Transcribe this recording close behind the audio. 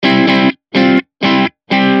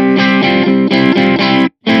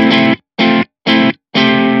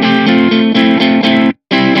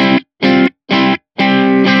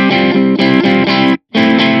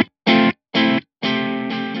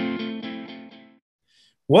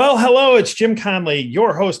Well, hello, it's Jim Conley,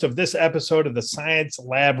 your host of this episode of the Science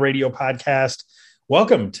Lab Radio Podcast.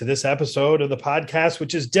 Welcome to this episode of the podcast,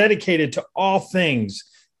 which is dedicated to all things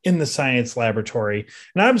in the science laboratory.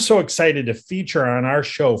 And I'm so excited to feature on our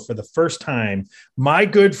show for the first time my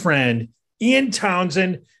good friend, Ian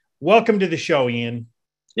Townsend. Welcome to the show, Ian.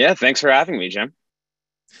 Yeah, thanks for having me, Jim.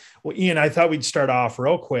 Well, Ian, I thought we'd start off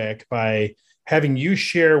real quick by having you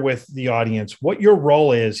share with the audience what your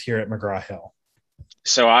role is here at McGraw-Hill.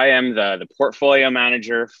 So I am the portfolio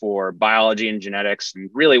manager for biology and genetics. And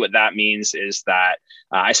really what that means is that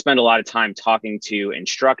I spend a lot of time talking to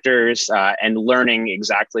instructors and learning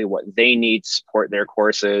exactly what they need to support their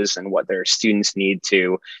courses and what their students need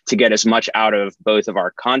to get as much out of both of our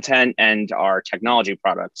content and our technology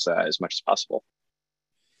products as much as possible.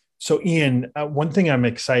 So Ian, one thing I'm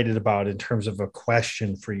excited about in terms of a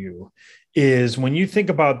question for you is when you think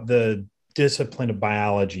about the discipline of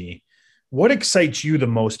biology, what excites you the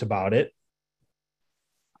most about it?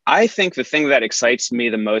 I think the thing that excites me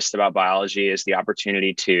the most about biology is the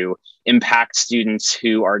opportunity to impact students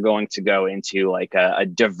who are going to go into like a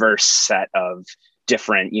diverse set of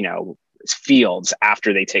different, fields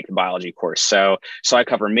after they take the biology course. So I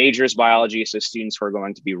cover majors biology. So students who are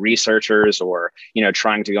going to be researchers or,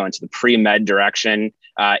 trying to go into the pre-med direction.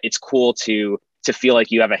 It's cool to feel like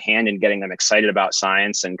you have a hand in getting them excited about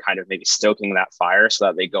science and kind of maybe stoking that fire so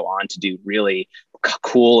that they go on to do really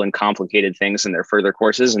cool and complicated things in their further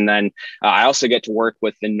courses. And then I also get to work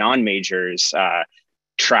with the non-majors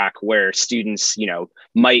track where students,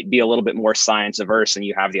 might be a little bit more science averse, and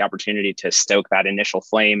you have the opportunity to stoke that initial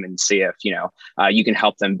flame and see if, you can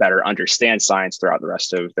help them better understand science throughout the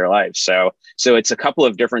rest of their lives. So it's a couple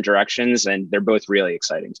of different directions, and they're both really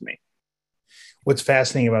exciting to me. What's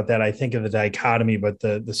fascinating about that, I think of the dichotomy, but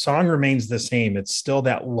the song remains the same. It's still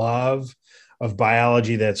that love of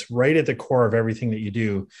biology that's right at the core of everything that you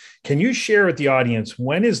do. Can you share with the audience,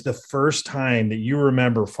 when is the first time that you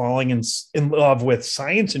remember falling in love with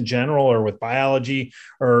science in general or with biology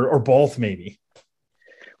or both maybe?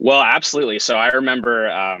 Well, absolutely. So I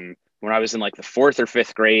remember when I was in like the fourth or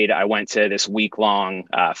fifth grade, I went to this week-long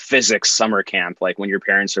physics summer camp, like when your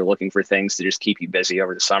parents are looking for things to just keep you busy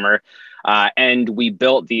over the summer. And we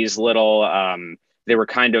built these little, they were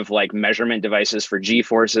kind of like measurement devices for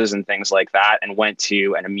G-forces and things like that, and went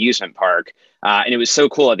to an amusement park. And it was so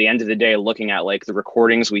cool at the end of the day, looking at like the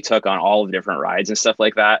recordings we took on all of the different rides and stuff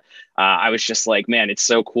like that. I was just like, man, it's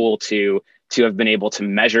so cool to have been able to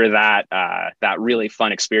measure that really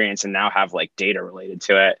fun experience and now have like data related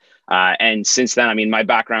to it. And since then, I mean, my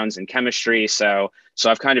background's in chemistry, so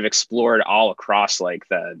I've kind of explored all across like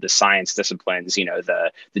the science disciplines,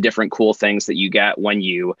 the different cool things that you get when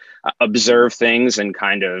you observe things and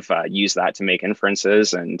kind of use that to make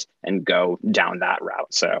inferences and go down that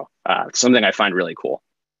route. So something I find really cool.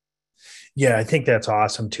 Yeah, I think that's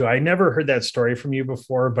awesome too. I never heard that story from you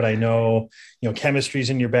before, but I know, chemistry's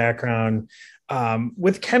in your background.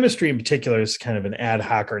 With chemistry in particular, it's kind of an ad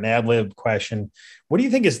hoc or an ad lib question. What do you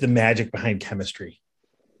think is the magic behind chemistry?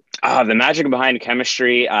 The magic behind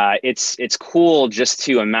chemistry, it's cool just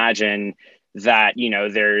to imagine that,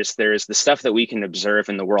 there's the stuff that we can observe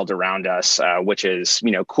in the world around us, which is,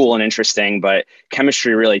 cool and interesting, but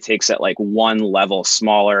chemistry really takes it like one level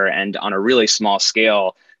smaller, and on a really small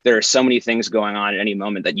scale, there are so many things going on at any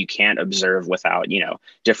moment that you can't observe without,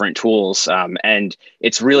 different tools. And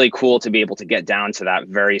it's really cool to be able to get down to that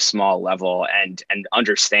very small level and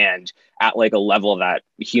understand at like a level that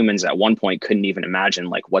humans at one point couldn't even imagine,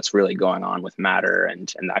 like what's really going on with matter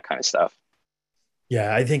and that kind of stuff.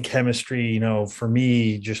 Yeah, I think chemistry, for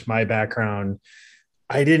me, just my background,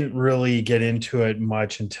 I didn't really get into it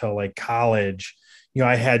much until like college.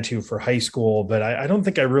 I had to for high school, but I don't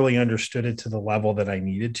think I really understood it to the level that I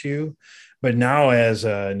needed to. But now as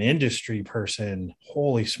an industry person,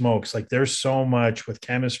 holy smokes, like there's so much with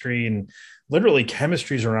chemistry, and literally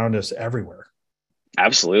chemistry's around us everywhere.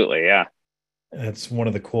 Absolutely. Yeah. That's one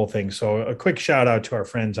of the cool things. So a quick shout out to our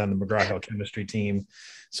friends on the McGraw-Hill chemistry team.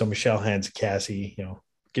 So Michelle, Hans, Cassie,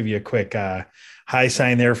 give you a quick high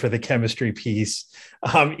sign there for the chemistry piece.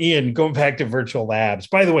 Ian, going back to virtual labs.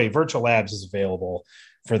 By the way, virtual labs is available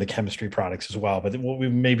for the chemistry products as well, but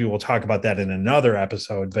maybe we'll talk about that in another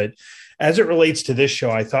episode. But as it relates to this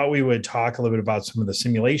show, I thought we would talk a little bit about some of the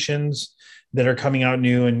simulations that are coming out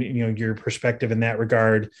new and your perspective in that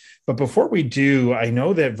regard. But before we do, I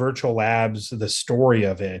know that virtual labs, the story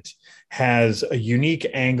of it, has a unique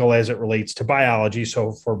angle as it relates to biology.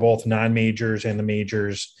 So for both non-majors and the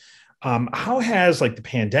majors, how has like the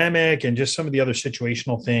pandemic and just some of the other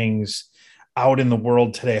situational things out in the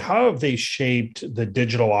world today, how have they shaped the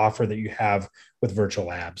digital offer that you have with virtual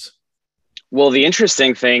labs? Well, the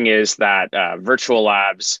interesting thing is that virtual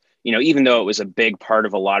labs, even though it was a big part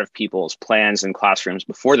of a lot of people's plans in classrooms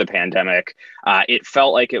before the pandemic, it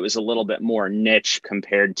felt like it was a little bit more niche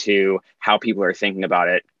compared to how people are thinking about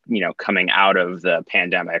it, coming out of the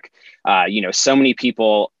pandemic. So many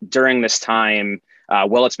people during this time,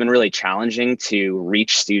 well, it's been really challenging to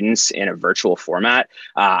reach students in a virtual format.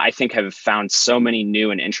 I think have found so many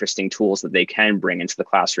new and interesting tools that they can bring into the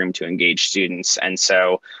classroom to engage students. And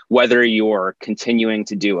so whether you're continuing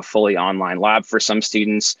to do a fully online lab for some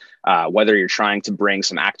students, whether you're trying to bring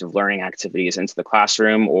some active learning activities into the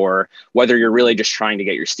classroom, or whether you're really just trying to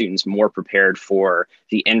get your students more prepared for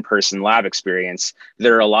the in-person lab experience,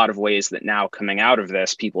 there are a lot of ways that now coming out of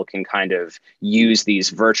this, people can kind of use these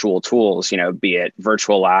virtual tools, be it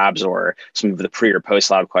virtual labs or some of the pre or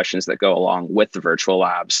post lab questions that go along with the virtual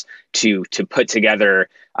labs to put together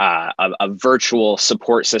a virtual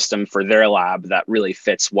support system for their lab that really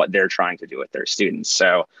fits what they're trying to do with their students.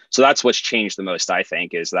 So that's what's changed the most, I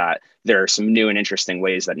think, is that there are some new and interesting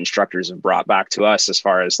ways that instructors have brought back to us as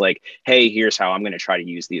far as like, hey, here's how I'm going to try to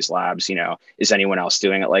use these labs. Is anyone else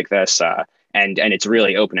doing it like this? And it's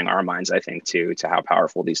really opening our minds, I think, to how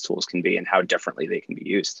powerful these tools can be and how differently they can be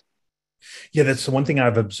used. Yeah, that's the one thing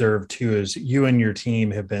I've observed too, is you and your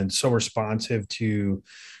team have been so responsive to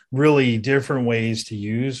really different ways to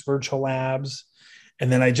use virtual labs.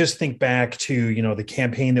 And then I just think back to, the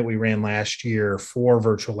campaign that we ran last year for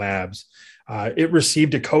virtual labs. It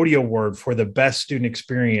received a Cody Award for the best student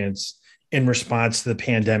experience in response to the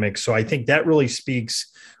pandemic. So I think that really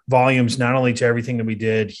speaks volumes, not only to everything that we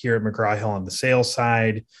did here at McGraw-Hill on the sales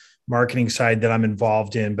side, marketing side that I'm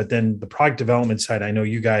involved in, but then the product development side, I know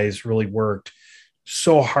you guys really worked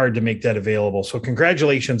so hard to make that available. So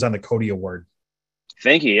congratulations on the Cody Award.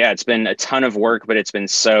 Thank you. Yeah, it's been a ton of work, but it's been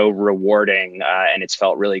so rewarding, and it's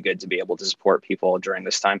felt really good to be able to support people during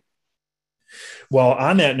this time. Well,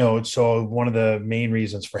 on that note, so one of the main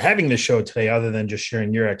reasons for having this show today, other than just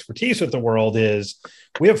sharing your expertise with the world, is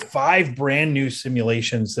we have 5 brand new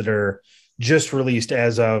simulations that are just released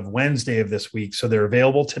as of Wednesday of this week. So they're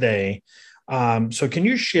available today. So can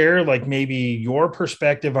you share like maybe your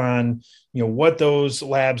perspective on, what those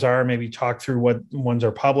labs are, maybe talk through what ones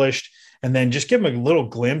are published, and then just give them a little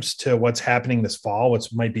glimpse to what's happening this fall, what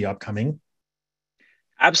might be upcoming?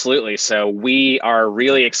 Absolutely. So we are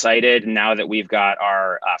really excited now that we've got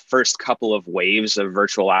our first couple of waves of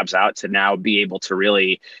virtual labs out to now be able to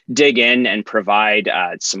really dig in and provide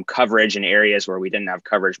some coverage in areas where we didn't have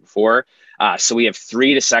coverage before. So we have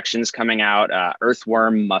 3 dissections coming out,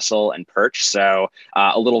 earthworm, mussel, and perch. So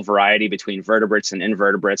a little variety between vertebrates and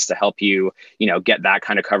invertebrates to help you, get that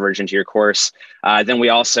kind of coverage into your course. Then we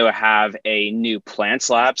also have a new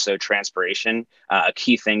plants lab, so transpiration, a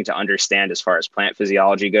key thing to understand as far as plant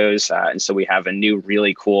physiology goes. And so we have a new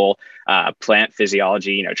really cool plant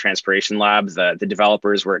physiology, transpiration lab. The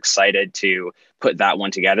developers were excited to put that one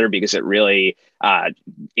together because it really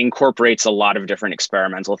incorporates a lot of different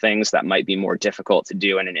experimental things that might be more difficult to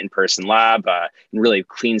do in an in-person lab, and really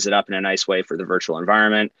cleans it up in a nice way for the virtual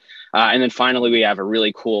environment. And then finally, we have a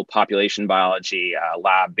really cool population biology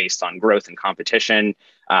lab based on growth and competition.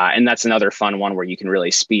 And that's another fun one where you can really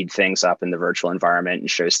speed things up in the virtual environment and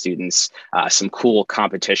show students some cool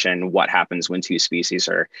competition, what happens when 2 species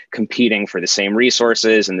are competing for the same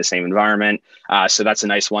resources in the same environment. So that's a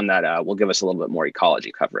nice one that will give us a little bit more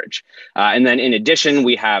ecology coverage. And then in addition,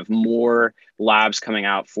 we have more labs coming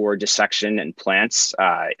out for dissection and plants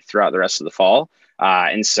throughout the rest of the fall.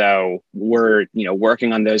 And so we're,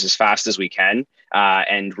 working on those as fast as we can,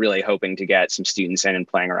 and really hoping to get some students in and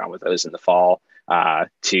playing around with those in the fall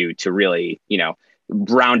to really,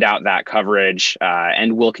 round out that coverage.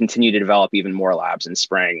 And we'll continue to develop even more labs in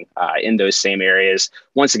spring in those same areas.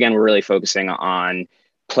 Once again, we're really focusing on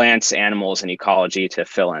plants, animals, and ecology to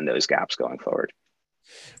fill in those gaps going forward.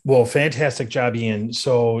 Well, fantastic job, Ian.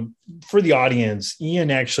 So for the audience,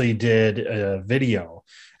 Ian actually did a video,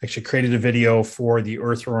 actually created a video for the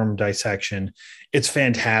earthworm dissection. It's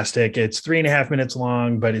fantastic. It's 3.5 minutes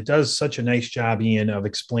long, but it does such a nice job, Ian, of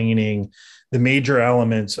explaining the major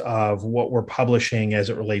elements of what we're publishing as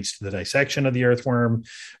it relates to the dissection of the earthworm.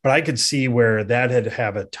 But I could see where that had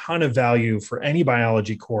have a ton of value for any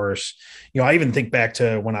biology course. I even think back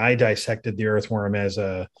to when I dissected the earthworm as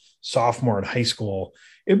a sophomore in high school.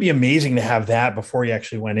 It'd be amazing to have that before you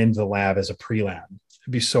actually went into the lab as a pre-lab.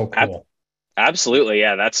 It'd be so cool. Absolutely,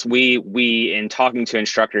 yeah. That's we in talking to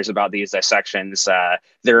instructors about these dissections.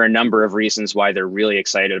 There are a number of reasons why they're really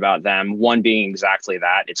excited about them. One being exactly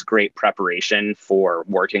that it's great preparation for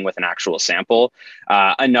working with an actual sample.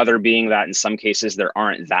 Another being that in some cases there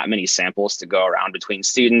aren't that many samples to go around between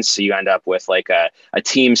students, so you end up with like a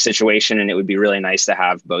team situation, and it would be really nice to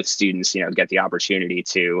have both students, get the opportunity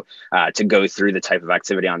to go through the type of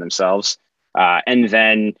activity on themselves. And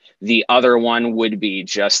then the other one would be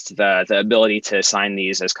just the ability to assign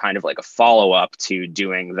these as kind of like a follow up to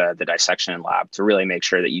doing the dissection in lab to really make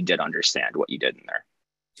sure that you did understand what you did in there.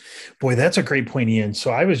 Boy, that's a great point, Ian.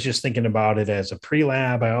 So I was just thinking about it as a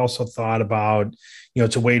pre-lab. I also thought about,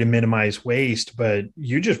 it's a way to minimize waste, but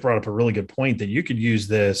you just brought up a really good point that you could use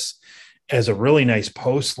this as a really nice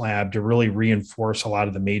post lab to really reinforce a lot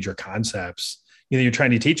of the major concepts. You're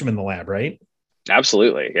trying to teach them in the lab, right?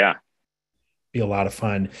 Absolutely. Yeah. Be a lot of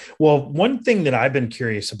fun. Well, one thing that I've been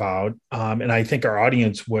curious about, and I think our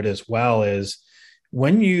audience would as well, is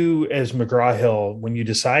when you, as McGraw-Hill, when you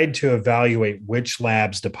decide to evaluate which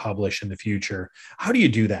labs to publish in the future, how do you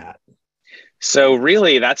do that? So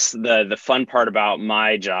really, that's the fun part about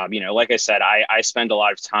my job. Like I said, I spend a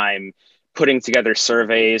lot of time putting together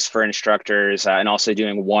surveys for instructors and also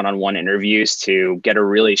doing one-on-one interviews to get a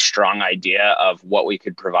really strong idea of what we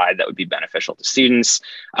could provide that would be beneficial to students.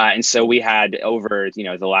 And so we had over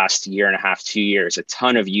the last year and a half, 2 years, a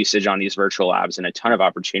ton of usage on these virtual labs and a ton of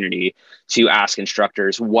opportunity to ask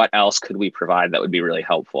instructors what else could we provide that would be really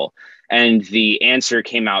helpful. And the answer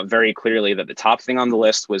came out very clearly that the top thing on the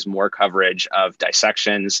list was more coverage of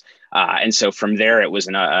dissections. And so from there, it was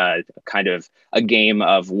a kind of a game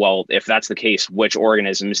of, well, if that's the case, which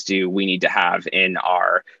organisms do we need to have in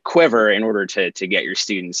our quiver in order to get your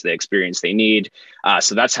students the experience they need?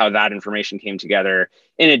 So that's how that information came together.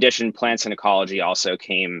 In addition, plants and ecology also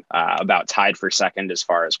came about tied for second as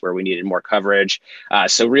far as where we needed more coverage.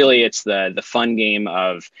 So really, it's the fun game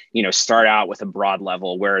of start out with a broad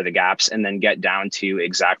level, where are the gaps, and then get down to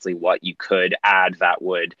exactly what you could add that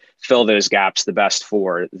would fill those gaps the best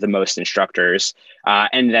for the most instructors.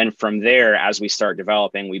 And then from there, as we start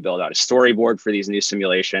developing, we build out a storyboard for these new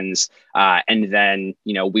simulations. And then,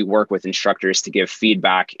 we work with instructors to give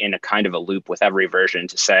feedback in a kind of a loop with every version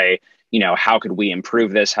to say, how could we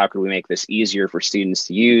improve this? How could we make this easier for students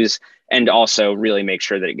to use? And also really make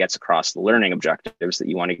sure that it gets across the learning objectives that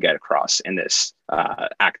you want to get across in this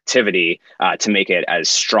activity to make it as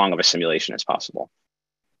strong of a simulation as possible.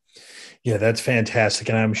 Yeah, that's fantastic.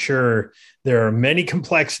 And I'm sure there are many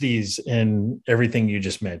complexities in everything you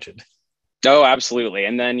just mentioned. Oh, absolutely.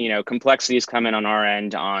 And then, complexities come in on our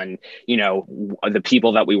end on, the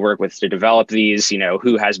people that we work with to develop these,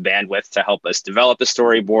 who has bandwidth to help us develop the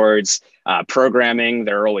storyboards, programming.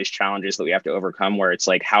 There are always challenges that we have to overcome where it's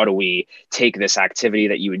like, how do we take this activity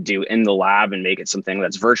that you would do in the lab and make it something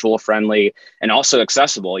that's virtual friendly and also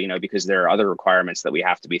accessible, because there are other requirements that we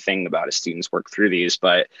have to be thinking about as students work through these.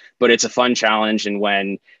 But it's a fun challenge. And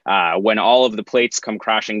when all of the plates come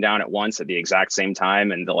crashing down at once at the exact same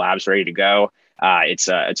time and the lab's ready to go, it's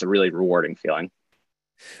a really rewarding feeling.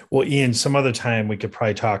 Well, Ian, some other time we could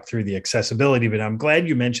probably talk through the accessibility, but I'm glad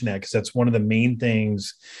you mentioned that because that's one of the main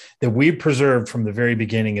things that we preserved from the very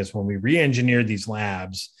beginning is when we re-engineered these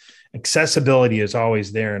labs, accessibility is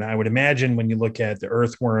always there. And I would imagine when you look at the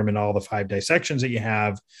earthworm and all the 5 dissections that you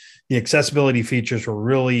have, the accessibility features were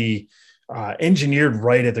really engineered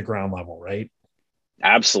right at the ground level, right?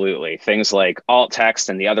 Absolutely. Things like alt text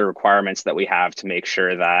and the other requirements that we have to make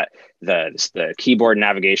sure that the keyboard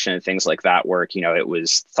navigation and things like that work, it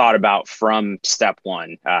was thought about from step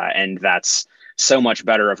one. And that's so much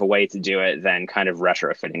better of a way to do it than kind of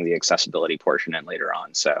retrofitting the accessibility portion in later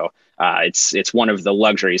on. So it's one of the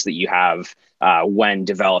luxuries that you have when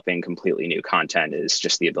developing completely new content is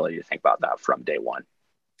just the ability to think about that from day one.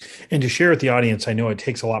 And to share with the audience, I know it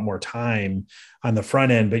takes a lot more time on the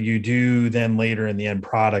front end, but you do then later in the end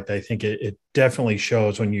product. I think it definitely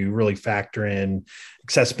shows when you really factor in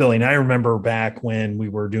accessibility. And I remember back when we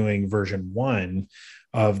were doing version 1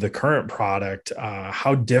 of the current product,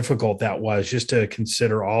 how difficult that was just to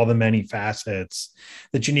consider all the many facets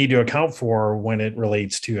that you need to account for when it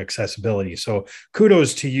relates to accessibility. So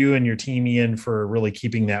kudos to you and your team, Ian, for really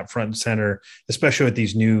keeping that front and center, especially with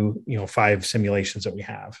these new, 5 simulations that we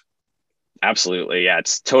have. Absolutely. Yeah,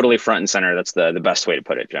 it's totally front and center. That's the best way to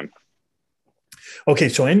put it, Jim. Okay,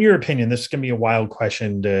 so in your opinion, this is going to be a wild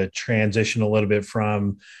question to transition a little bit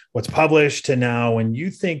from what's published to now. When you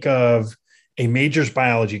think of a majors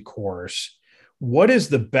biology course, what is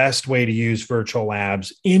the best way to use virtual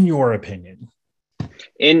labs in your opinion?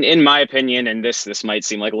 In my opinion, and this might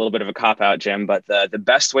seem like a little bit of a cop out, Jim, but the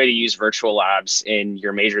best way to use virtual labs in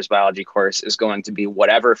your majors biology course is going to be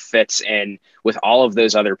whatever fits in with all of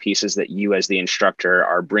those other pieces that you as the instructor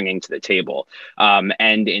are bringing to the table.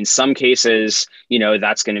 And in some cases,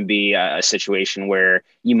 that's going to be a situation where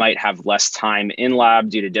you might have less time in lab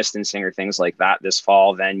due to distancing or things like that this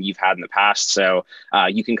fall than you've had in the past. So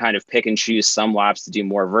you can kind of pick and choose some labs to do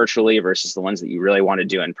more virtually versus the ones that you really want to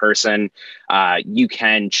do in person. You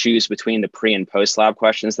can choose between the pre and post lab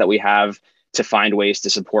questions that we have to find ways to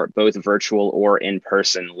support both virtual or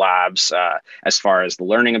in-person labs as far as the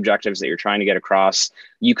learning objectives that you're trying to get across.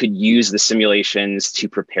 You could use the simulations to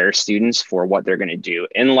prepare students for what they're going to do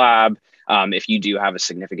in lab. If you do have a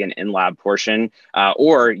significant in-lab portion,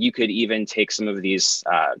 or you could even take some of these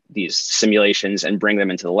simulations and bring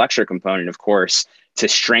them into the lecture component, of course, to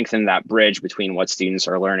strengthen that bridge between what students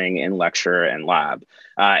are learning in lecture and lab.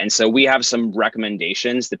 And so we have some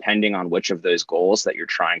recommendations depending on which of those goals that you're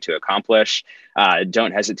trying to accomplish.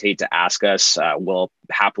 Don't hesitate to ask us. We'll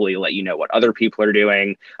happily let you know what other people are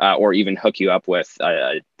doing, or even hook you up with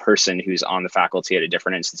a person who's on the faculty at a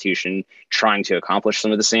different institution trying to accomplish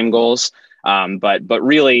some of the same goals. But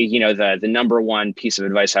really, the number one piece of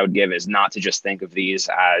advice I would give is not to just think of these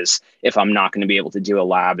as, if I'm not going to be able to do a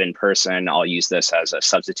lab in person, I'll use this as a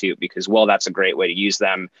substitute, because while that's a great way to use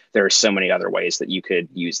them, there are so many other ways that you could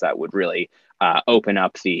use that would really open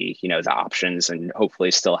up the options and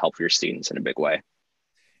hopefully still help your students in a big way.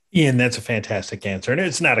 Ian, that's a fantastic answer. And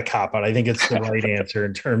it's not a cop out. I think it's the right answer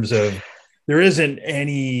in terms of there isn't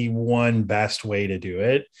any one best way to do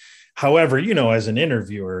it. However, as an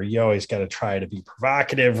interviewer, you always got to try to be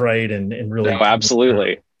provocative, right? And really. No,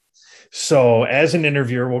 absolutely. So as an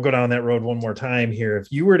interviewer, we'll go down that road one more time here.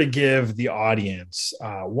 If you were to give the audience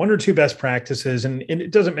one or two best practices, and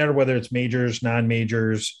it doesn't matter whether it's majors,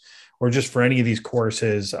 non-majors, or just for any of these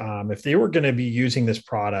courses, if they were going to be using this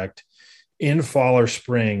product in fall or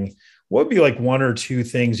spring, what would be like one or two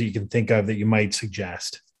things that you can think of that you might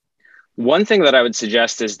suggest? One thing that I would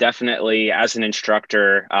suggest is definitely, as an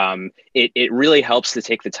instructor, it really helps to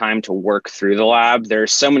take the time to work through the lab.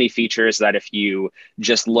 There's so many features that if you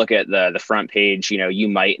just look at the front page, you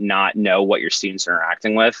might not know what your students are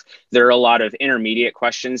interacting with. There are a lot of intermediate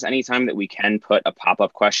questions. Anytime that we can put a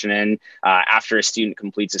pop-up question in after a student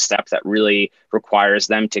completes a step that really requires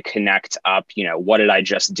them to connect up, what did I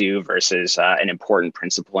just do versus an important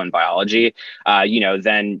principle in biology,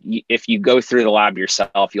 then if you go through the lab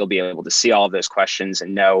yourself, you'll be able to see all of those questions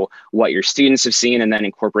and know what your students have seen, and then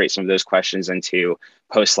incorporate some of those questions into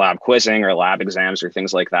post-lab quizzing or lab exams or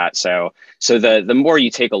things like that. So the more you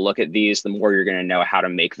take a look at these, the more you're going to know how to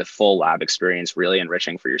make the full lab experience really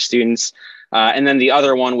enriching for your students. And then the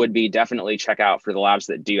other one would be definitely check out for the labs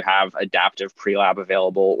that do have adaptive pre-lab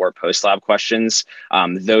available or post-lab questions.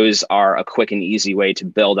 Those are a quick and easy way to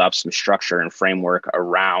build up some structure and framework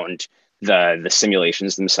around the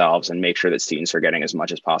simulations themselves and make sure that students are getting as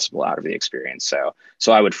much as possible out of the experience.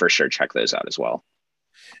 So I would for sure check those out as well.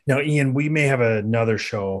 Now, Ian, we may have another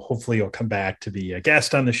show. Hopefully you'll come back to be a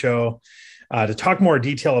guest on the show to talk more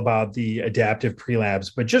detail about the adaptive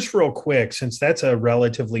pre-labs. But just real quick, since that's a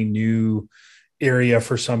relatively new area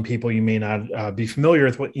for some people, you may not be familiar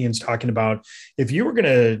with what Ian's talking about. If you were going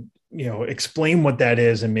to, explain what that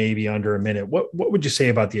is in maybe under a minute, what would you say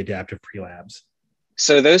about the adaptive pre-labs?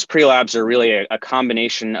 So those pre-labs are really a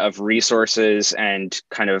combination of resources and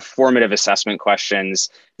kind of formative assessment questions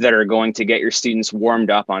that are going to get your students warmed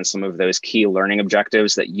up on some of those key learning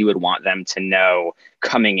objectives that you would want them to know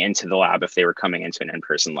coming into the lab if they were coming into an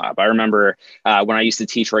in-person lab. I remember when I used to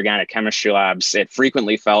teach organic chemistry labs, it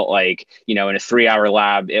frequently felt like, in a 3-hour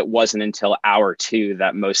lab, it wasn't until hour 2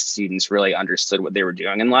 that most students really understood what they were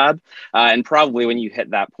doing in lab. And probably when you hit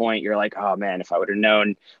that point, you're like, oh man, if I would have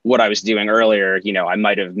known what I was doing earlier, I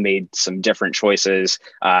might have made some different choices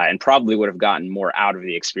and probably would have gotten more out of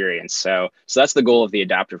the experience. So that's the goal of the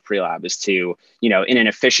adaptive pre-lab, is to, in an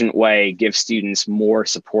efficient way, give students more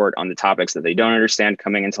support on the topics that they don't understand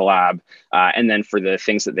coming into lab. And then for the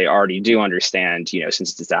things that they already do understand, since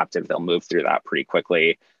it's adaptive, they'll move through that pretty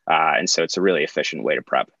quickly. And so it's a really efficient way to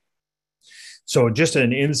prep. So just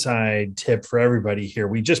an inside tip for everybody here.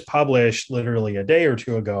 We just published literally a day or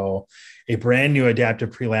two ago a brand new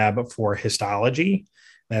adaptive pre-lab for histology.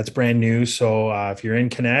 That's brand new. So if you're in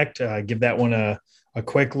Connect, give that one a a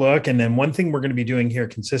quick look. And then one thing we're going to be doing here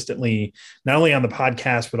consistently, not only on the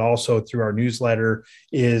podcast, but also through our newsletter,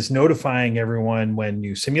 is notifying everyone when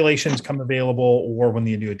new simulations come available or when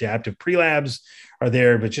the new adaptive pre-labs are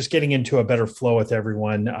there, but just getting into a better flow with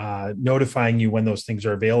everyone, notifying you when those things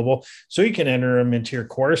are available so you can enter them into your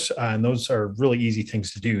course. And those are really easy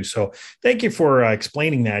things to do. So thank you for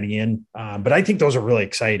explaining that, Ian. But I think those are really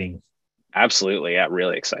exciting. Absolutely. Yeah,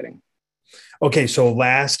 really exciting. Okay, so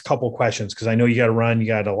last couple questions, because I know you got to run. You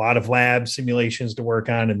got a lot of lab simulations to work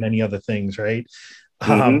on and many other things, right?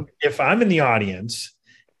 Mm-hmm. If I'm in the audience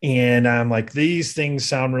and I'm like, these things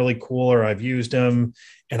sound really cool, or I've used them,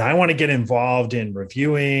 and I want to get involved in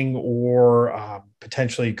reviewing or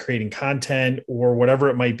potentially creating content or whatever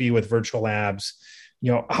it might be with virtual labs,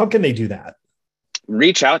 how can they do that?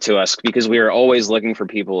 Reach out to us because we are always looking for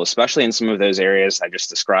people, especially in some of those areas I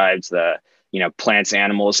just described, the plants,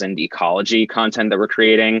 animals, and ecology content that we're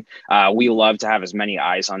creating. We love to have as many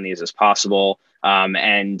eyes on these as possible.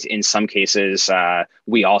 And in some cases,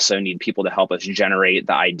 we also need people to help us generate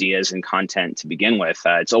the ideas and content to begin with.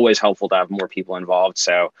 It's always helpful to have more people involved.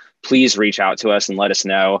 So please reach out to us and let us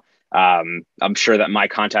know. I'm sure that my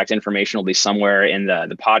contact information will be somewhere in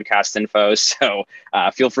the podcast info. So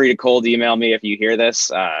feel free to cold email me if you hear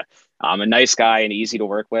this. I'm a nice guy and easy to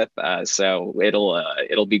work with, so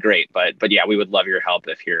it'll be great. But yeah, we would love your help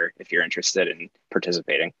if you're interested in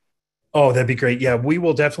participating. Oh, that'd be great. Yeah, we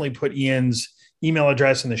will definitely put Ian's email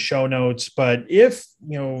address in the show notes. But if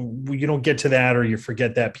you don't get to that or you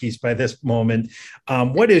forget that piece by this moment,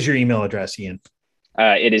 what is your email address, Ian?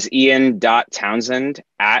 It is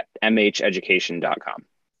ian.townsend@mheducation.com.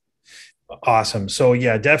 Awesome. So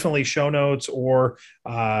yeah, definitely show notes or,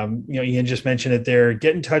 Ian just mentioned it there.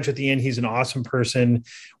 Get in touch with Ian. He's an awesome person.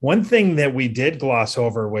 One thing that we did gloss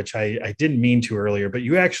over, which I didn't mean to earlier, but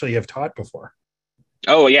you actually have taught before.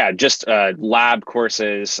 Oh yeah, just lab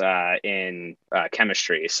courses in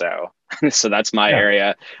chemistry. So that's my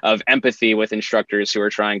area of empathy with instructors who are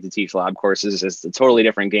trying to teach lab courses. It's a totally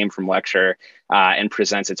different game from lecture and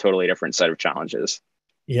presents a totally different set of challenges.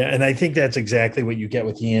 Yeah, and I think that's exactly what you get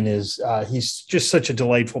with Ian is he's just such a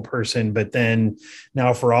delightful person. But then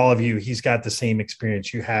now for all of you, he's got the same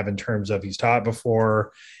experience you have in terms of he's taught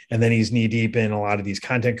before, and then he's knee deep in a lot of these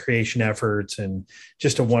content creation efforts and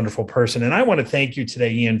just a wonderful person. And I want to thank you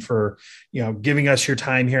today, Ian, for giving us your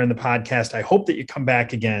time here on the podcast. I hope that you come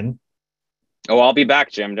back again. Oh, I'll be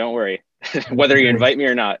back, Jim. Don't worry, whether you invite me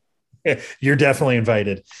or not. You're definitely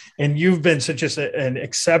invited. And you've been such an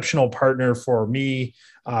exceptional partner for me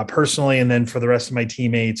personally, and then for the rest of my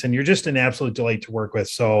teammates. And you're just an absolute delight to work with.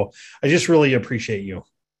 So I just really appreciate you.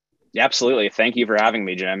 Absolutely. Thank you for having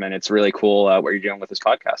me, Jim. And it's really cool what you're doing with this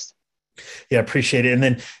podcast. Yeah, appreciate it. And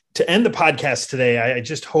then to end the podcast today, I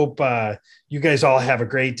just hope you guys all have a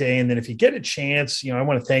great day. And then if you get a chance, I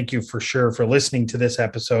want to thank you for sure for listening to this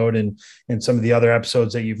episode and some of the other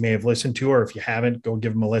episodes that you may have listened to, or if you haven't, go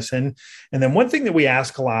give them a listen. And then one thing that we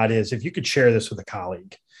ask a lot is if you could share this with a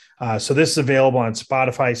colleague. So this is available on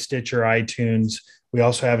Spotify, Stitcher, iTunes. We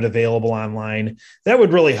also have it available online. That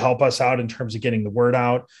would really help us out in terms of getting the word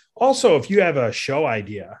out. Also, if you have a show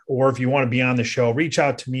idea or if you want to be on the show, reach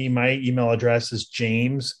out to me. My email address is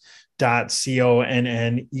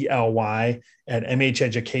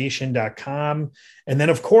james.connely@mheducation.com. And then,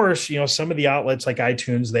 of course, some of the outlets like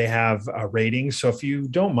iTunes, they have ratings. So if you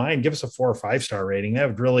don't mind, give us a 4 or 5 star rating. That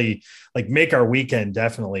would really make our weekend,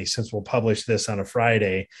 definitely, since we'll publish this on a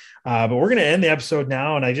Friday. But we're going to end the episode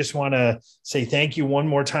now. And I just want to say thank you one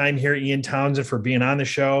more time here, Ian Townsend, for being on the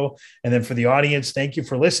show. And then for the audience, thank you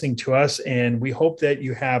for listening to us. And we hope that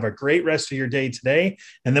you have a great rest of your day today.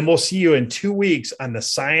 And then we'll see you in 2 weeks on the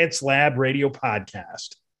Science Lab Radio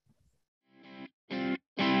Podcast.